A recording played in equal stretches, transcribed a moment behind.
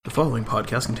The following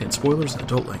podcast contains spoilers and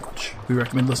adult language. We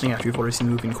recommend listening after you've already seen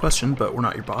the movie in question, but we're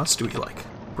not your boss, do what you like.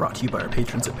 Brought to you by our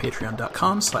patrons at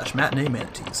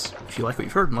patreon.com/matineemanatees. If you like what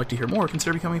you've heard and like to hear more,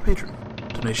 consider becoming a patron.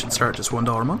 Donations start at just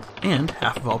 $1 a month, and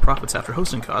half of all profits after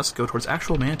hosting costs go towards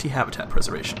actual manatee habitat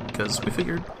preservation, because we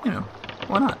figured,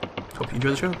 why not? Hope you enjoy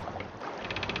the show.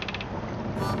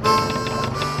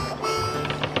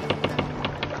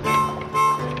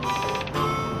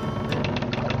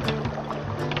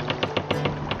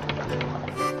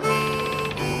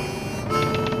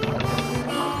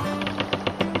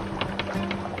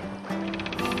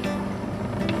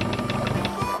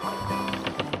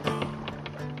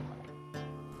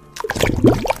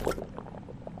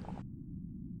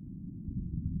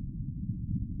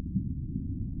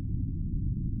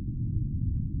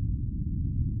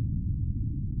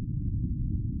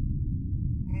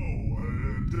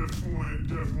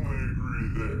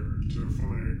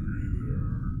 Definitely agree there.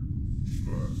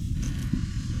 But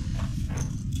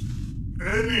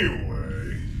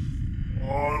anyway,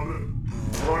 on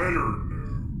brighter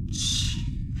notes,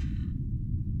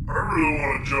 I really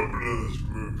want to jump into this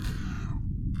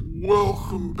movie.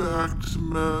 Welcome back to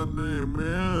Matinee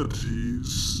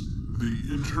Manatees, the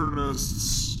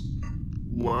internet's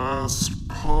last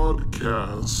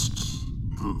podcast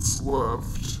that's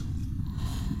left.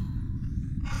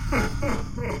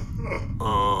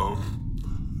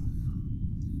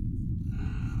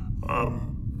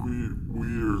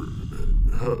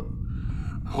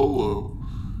 Hello,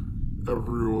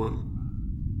 everyone.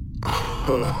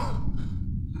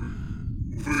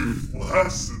 We've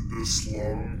lasted this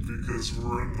long because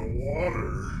we're in the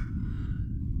water.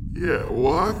 Yeah,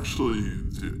 well, actually,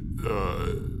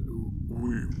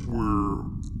 we're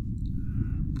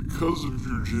because of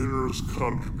your generous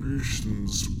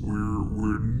contributions,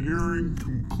 we're nearing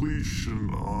completion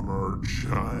on our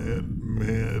giant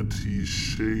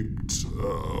manatee-shaped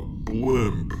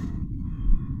blimp,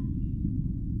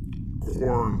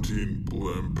 quarantine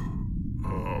blimp,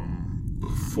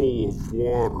 full of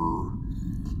water,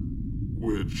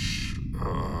 which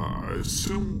I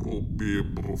assume we'll be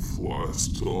able to fly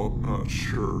still. I'm not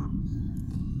sure,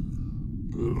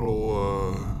 but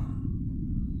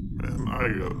man, I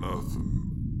got nothing.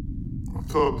 I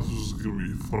thought this was gonna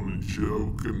be a funny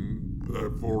joke, and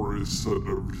I've already said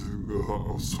everything that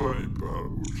I was talking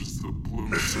about, which is the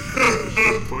blue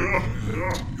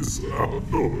situation. So I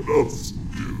don't know what else to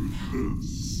do with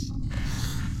this.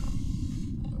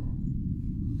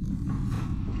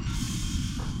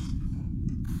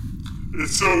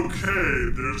 It's okay,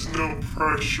 there's no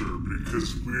pressure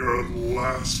because we are the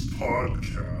last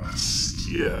podcast.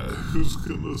 Yeah, who's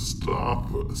gonna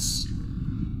stop us?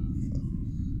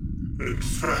 In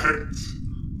fact,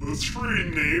 let's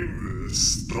rename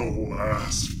this The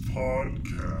Last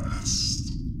Podcast.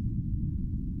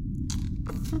 I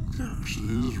think there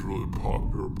actually is a really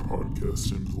popular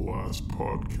podcast named The Last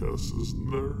Podcast, isn't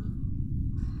there?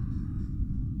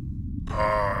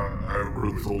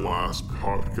 Or The Last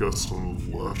Podcast on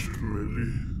the Left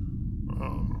Committee. I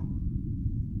don't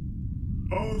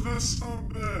know. Oh, that's not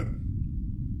bad.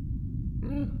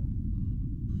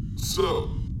 So,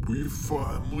 we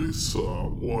finally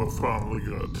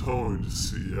got Tony to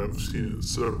see. I've seen it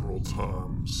several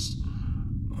times.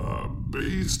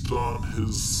 Based on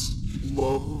his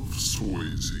love of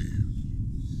Swayze,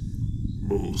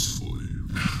 mostly.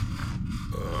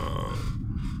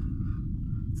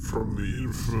 From the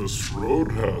infamous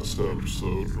Roadhouse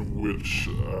episode, in which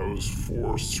I was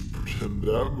forced to pretend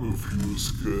that movie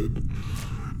was good.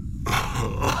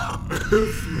 I've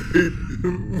made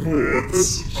him more. It's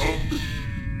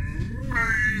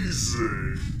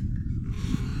amazing.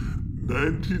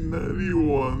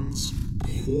 1991's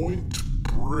Point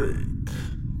Break,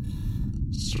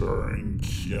 starring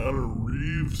Keanu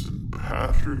Reeves and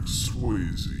Patrick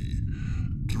Swayze,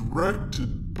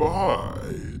 directed by,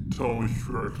 tell me if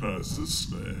you recognize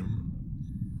this name,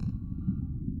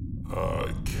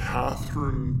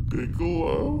 Catherine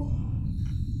Bigelow?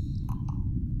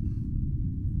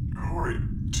 Oh, I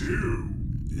do.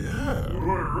 Yeah.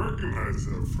 Where do I recognize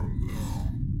that from,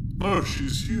 though? Oh,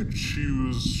 she's huge. She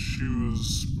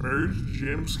was married to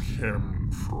James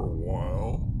Cameron for a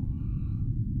while.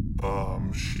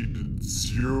 She did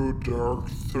Zero Dark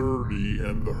 30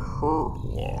 and The Hurt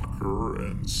Locker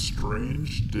and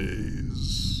Strange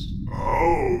Days.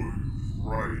 Oh,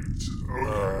 right.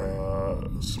 Okay.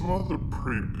 Some other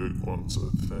pretty big ones, I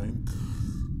think.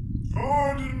 Oh,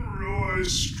 I didn't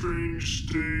realize Strange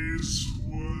Days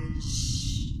was...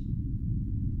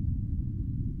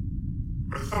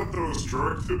 I thought that was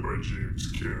directed by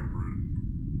James Cameron.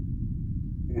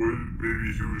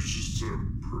 Maybe he was just a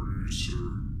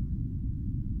producer.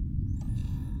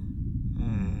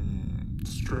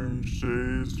 Strange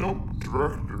Days. Nope,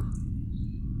 director.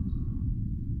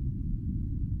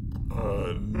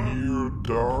 Near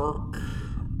Dark,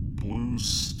 Blue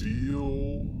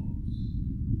Steel,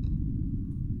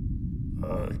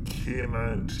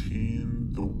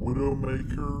 K-19, The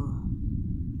Widowmaker,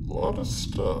 a lot of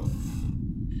stuff.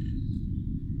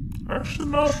 Actually,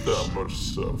 not that much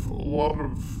stuff. A lot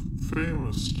of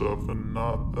famous stuff and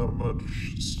not that much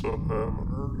stuff I haven't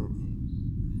heard of.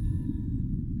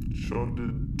 Show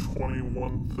did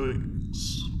 21 things.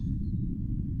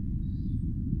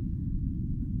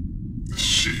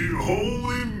 She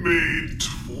only made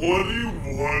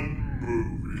 21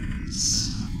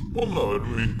 movies. Well, no, I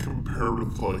mean, compared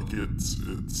with, like,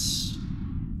 it's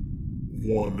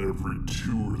one every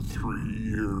 2 or 3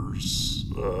 years.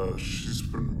 She's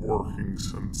been working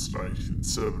since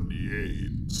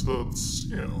 1978, so that's,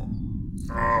 you know.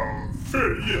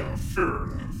 Fair enough.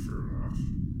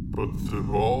 But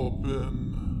they've all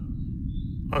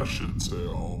been, I shouldn't say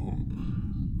all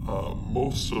of them,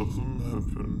 most of them have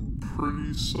been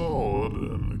pretty solid,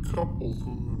 and a couple of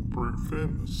them have been pretty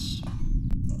famous.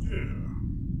 Yeah.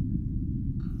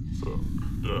 So,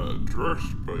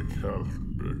 directed by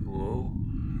Catherine Bigelow,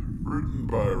 written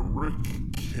by Rick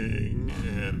King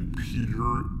and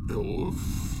Peter Iliff.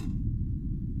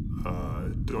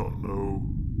 I don't know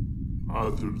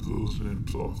either of those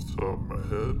names off the top of my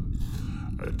head.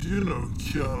 I do know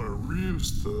Keanu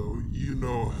Reeves, though. You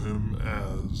know him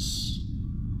as,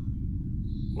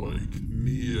 like,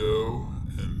 Neo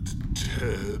and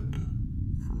Ted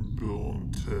from Bill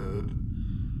and Ted.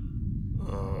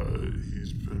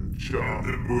 He's been John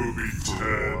in the movie for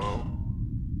Ted. a while.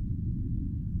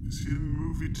 Is he in the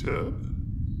movie Ted?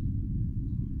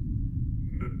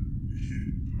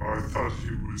 I thought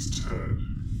he was Ted.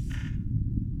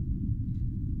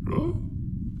 Really?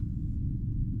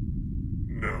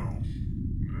 No.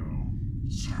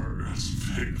 Sorry, I was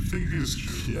I think he's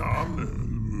Keanu in the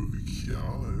movie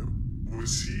Keanu.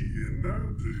 Was he in that?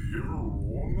 Did he ever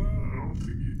roll on that? I don't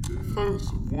think he I did. thought it was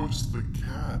the voice of the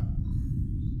cat.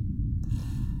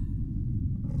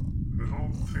 I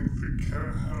don't think the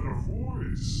cat had a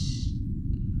voice.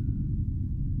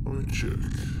 Let me check.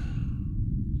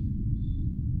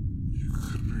 You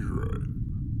could be right.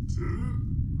 Did it?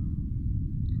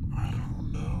 I don't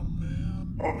know, man.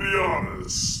 I'll be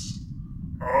honest.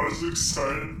 I was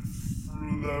excited for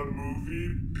that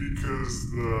movie because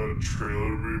the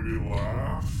trailer made me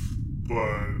laugh,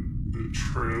 but the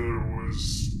trailer was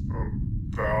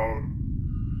about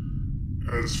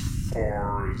as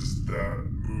far as that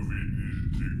movie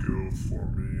needed to go for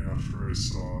me after I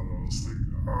saw it. I was like,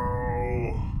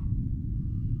 oh.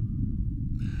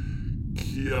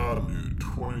 Keanu,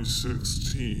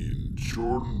 2016.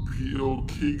 Jordan Peele,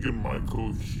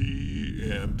 Keegan-Michael Key,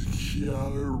 and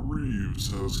Keanu Reeves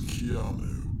as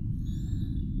Keanu.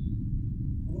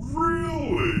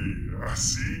 Really? I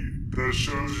see. That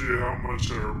shows you how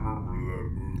much I remember that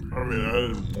movie. I mean, I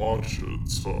didn't watch it,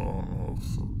 so I don't know if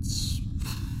it's...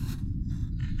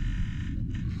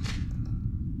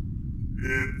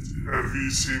 Have you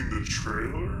seen the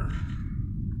trailer?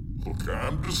 Look,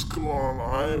 I'm just going on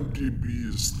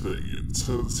IMDb's thing. It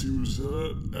says he was in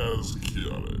it as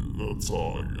Keanu. That's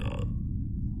all I got.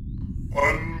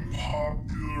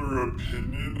 Unpopular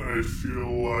opinion, I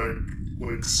feel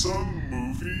like some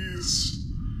movies,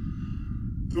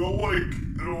 they're like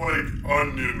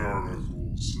onion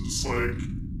articles. It's like,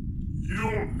 you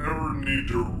don't ever need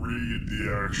to read the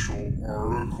actual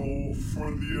article for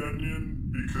the onion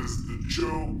because the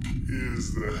joke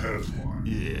is the headline.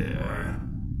 Yeah. Right?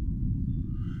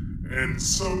 And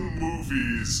some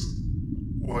movies,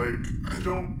 like, I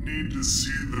don't need to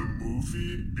see the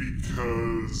movie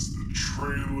because the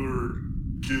trailer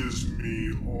gives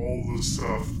me all the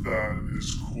stuff that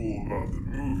is cool about the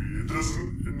movie. It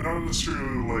doesn't, not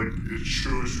necessarily like it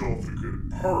shows you all the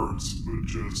good parts, but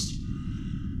just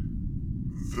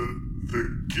the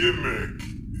gimmick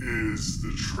is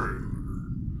the trailer.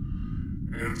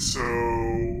 And so,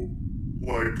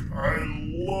 like, I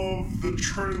love the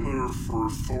trailer for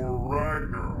Thor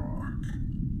Ragnarok.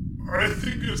 I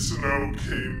think it's an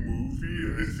okay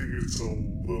movie. I think it's a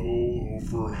little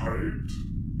overhyped,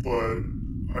 but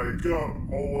I got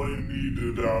all I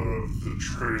needed out of the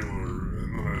trailer, and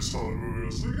then I saw the movie, I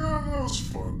was like, that was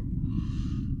fun.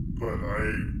 But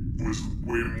I was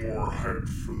way more hyped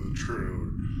for the trailer.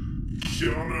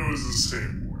 Keanu is the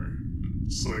same way.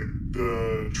 It's like,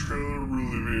 the trailer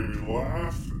really made me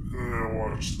laugh, and then I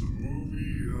watched the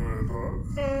movie, and I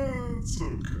thought, it's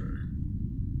okay.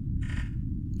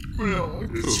 Well,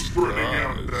 It's spreading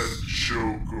out that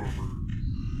joke over.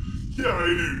 Yeah, I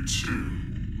do too.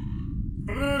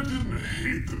 But I didn't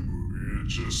hate the movie, it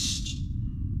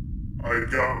I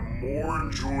got more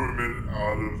enjoyment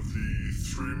out of the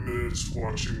 3 minutes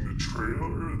watching the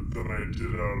trailer than I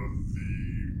did out of the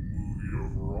movie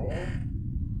overall.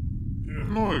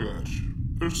 Yeah. No, I got you.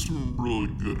 There's some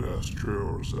really good-ass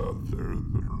trailers out there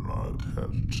that are not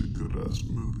attached to good-ass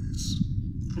movies.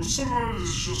 Well, sometimes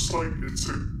it's just like, it's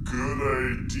a good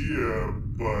idea,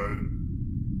 but,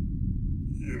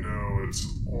 you know, it's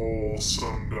all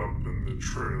summed up in the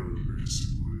trailer,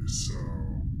 basically, so...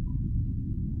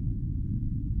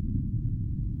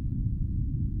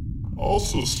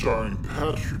 Also starring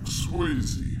Patrick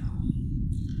Swayze.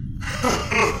 I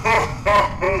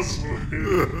was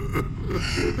waiting.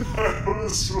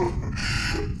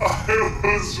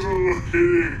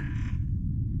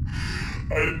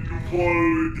 I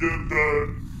wanted to get that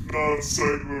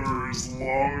non-sequitur as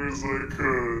long as I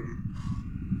could.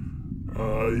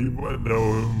 You might know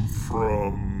him from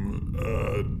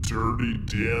Dirty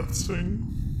Dancing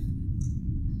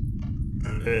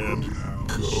and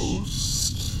Ghost.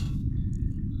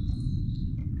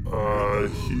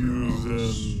 He was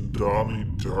in Donnie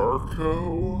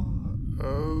Darko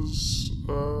as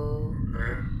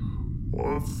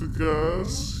one of the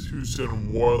guys. He was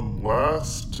in One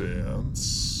Last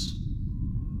Dance.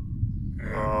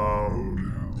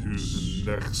 He was in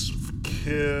Next of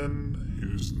Kin. He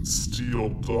was in Steel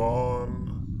Dawn.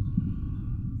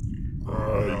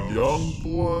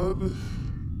 Youngblood.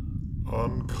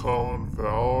 Uncommon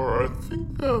Valor. I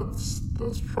think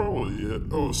that's probably it.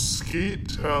 Oh, Skate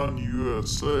Town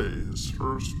USA, his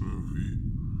first movie.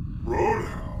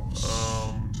 Roadhouse.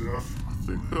 I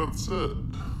think that's it.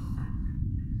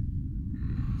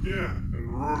 Yeah,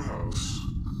 and Roadhouse.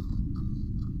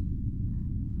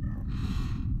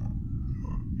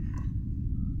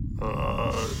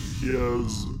 He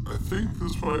has, I think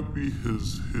this might be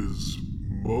his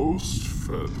most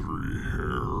feathery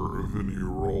hair of any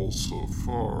role so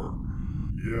far.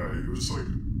 Yeah, he was like a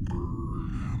bird.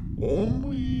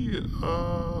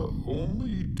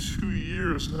 Only 2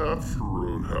 years after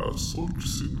Roadhouse. Looked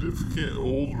significantly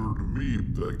older to me,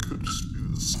 but that could just be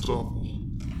the stubble.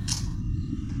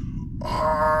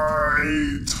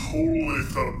 I totally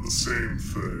thought the same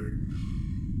thing.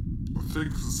 I think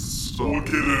it's the stubble. We'll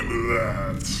get into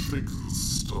that. I think it's the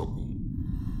stubble.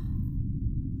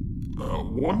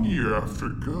 1 year after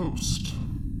Ghost.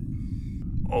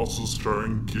 Also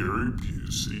starring Gary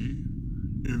Busey.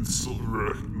 Instantly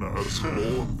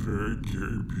recognizable and very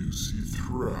Gary Busey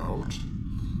throughout.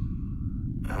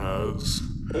 As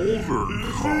older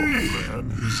man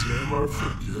whose name I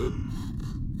forget.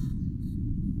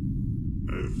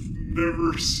 I've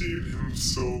never seen him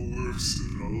so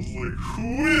lucid. I was like,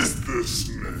 who is this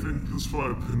I man? think this might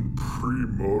have been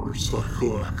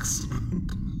pre-motorcycle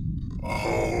accident.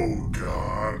 Oh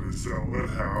god, is that what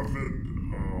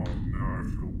happened? Oh, now I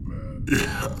feel bad.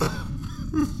 Yeah,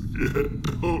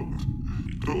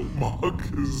 don't mock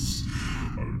his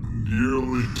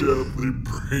nearly deadly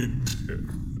brain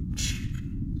damage.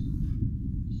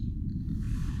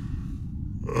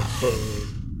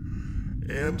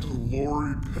 And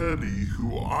Lori Petty,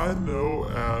 who I know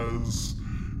as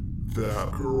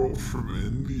that girl from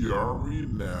In the Army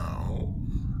Now,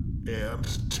 and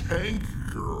Tank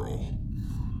Girl.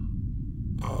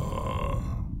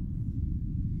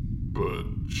 But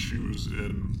she was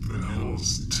in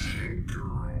Vanilla's Tank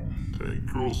Girl. Tank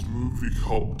Girl's movie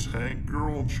called Tank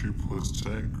Girl, and she plays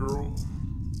Tank Girl.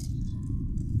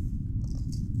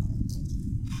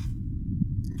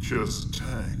 She has a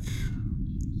tank.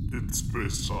 It's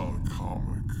based on a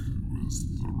comic. It was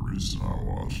the reason I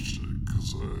watched it,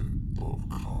 because I love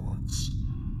comics.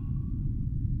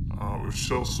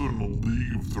 She's also in A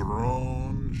League of Their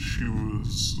Own. She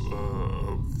was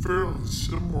a fairly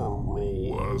similar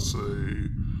role as a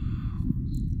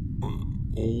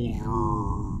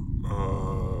older,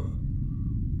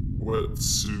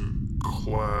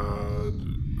 wetsuit-clad,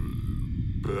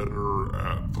 better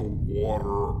at the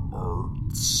water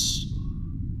arts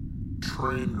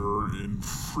trainer in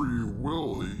Free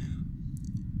Willy.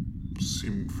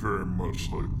 Seemed very much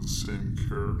like the same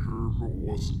character, but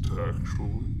wasn't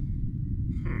actually.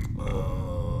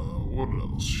 What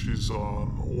else? She's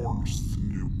on Orange is the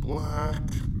New Black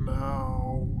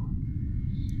now.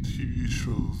 TV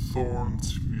show The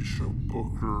Thorns, TV show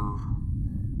Booker.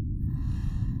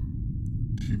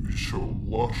 TV show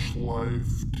Lush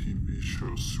Life. TV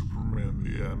show Superman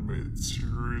the Animated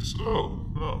Series. Oh,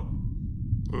 no.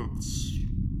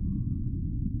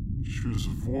 She was a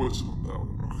voice on that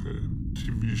one, okay.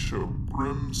 TV show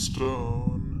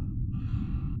Brimstone.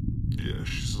 Yeah,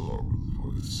 she's all over the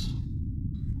place.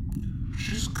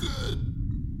 She's good.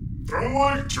 I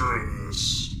liked her in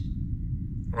this.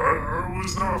 I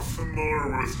was not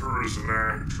familiar with her as an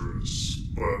actress,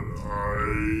 but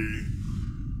I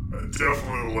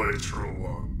definitely liked her a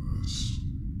lot in this.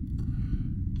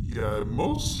 Yeah, I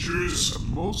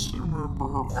mostly remember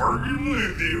her from... Arguably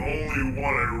the only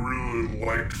one I really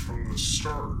liked from the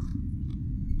start.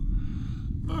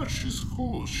 No, she's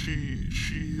cool. She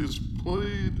has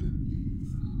played...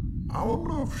 I don't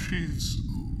know if she's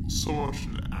so much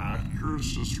an actor as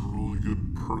just a really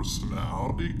good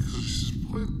personality, because she's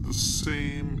played the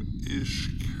same-ish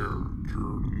character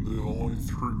in the only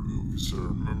 3 movies I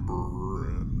remember her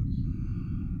in.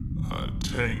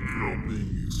 Tank Girl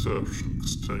being the exception,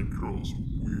 because Tank Girl is a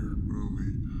weird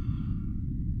movie.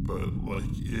 But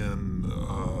like in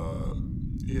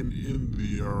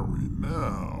the Army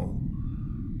Now,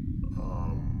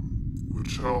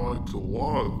 which I liked a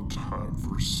lot of the time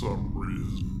for some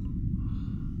reason,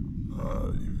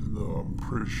 even though I'm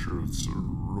pretty sure it's a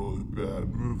really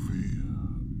bad movie.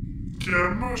 Yeah,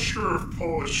 I'm not sure if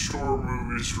Pauly Shore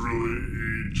movies really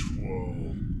age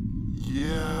well.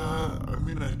 Yeah, I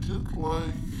mean, I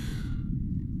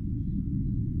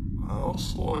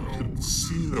also liked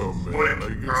Encino Man. Like I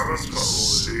guess Adam that's not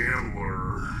really... Sandler.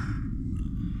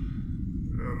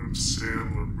 Adam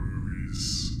Sandler movies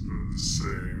are the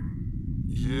same.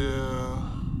 Yeah.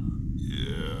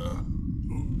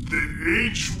 They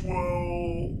age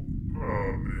well.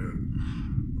 Oh man,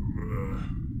 I'm gonna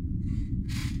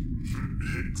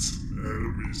hit some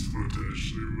enemies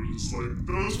potentially, but it's like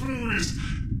those movies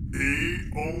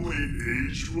only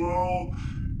age well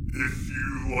if you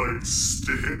like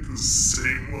stay at the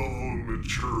same level of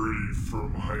maturity from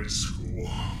high school.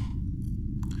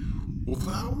 Well,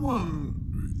 that one,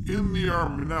 In the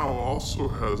Army Now, also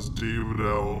has David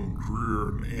Allen Greer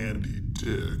and Andy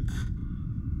Dick.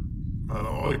 And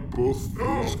I like both of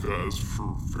those guys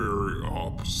for very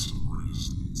opposite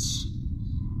reasons.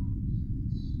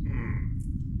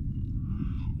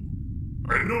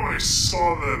 I know I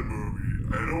saw that movie.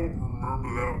 I don't remember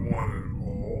that one at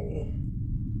all.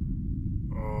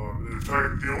 In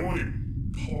fact, the only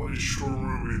Pauly Shore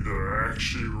movie that I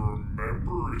actually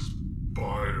remember is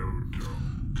Biodome.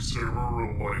 Because I remember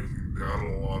liking that a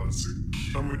lot as a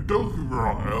kid. I mean, don't get me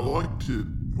wrong, I liked it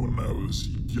when I was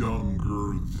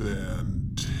younger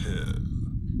than 10.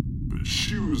 But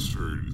she was very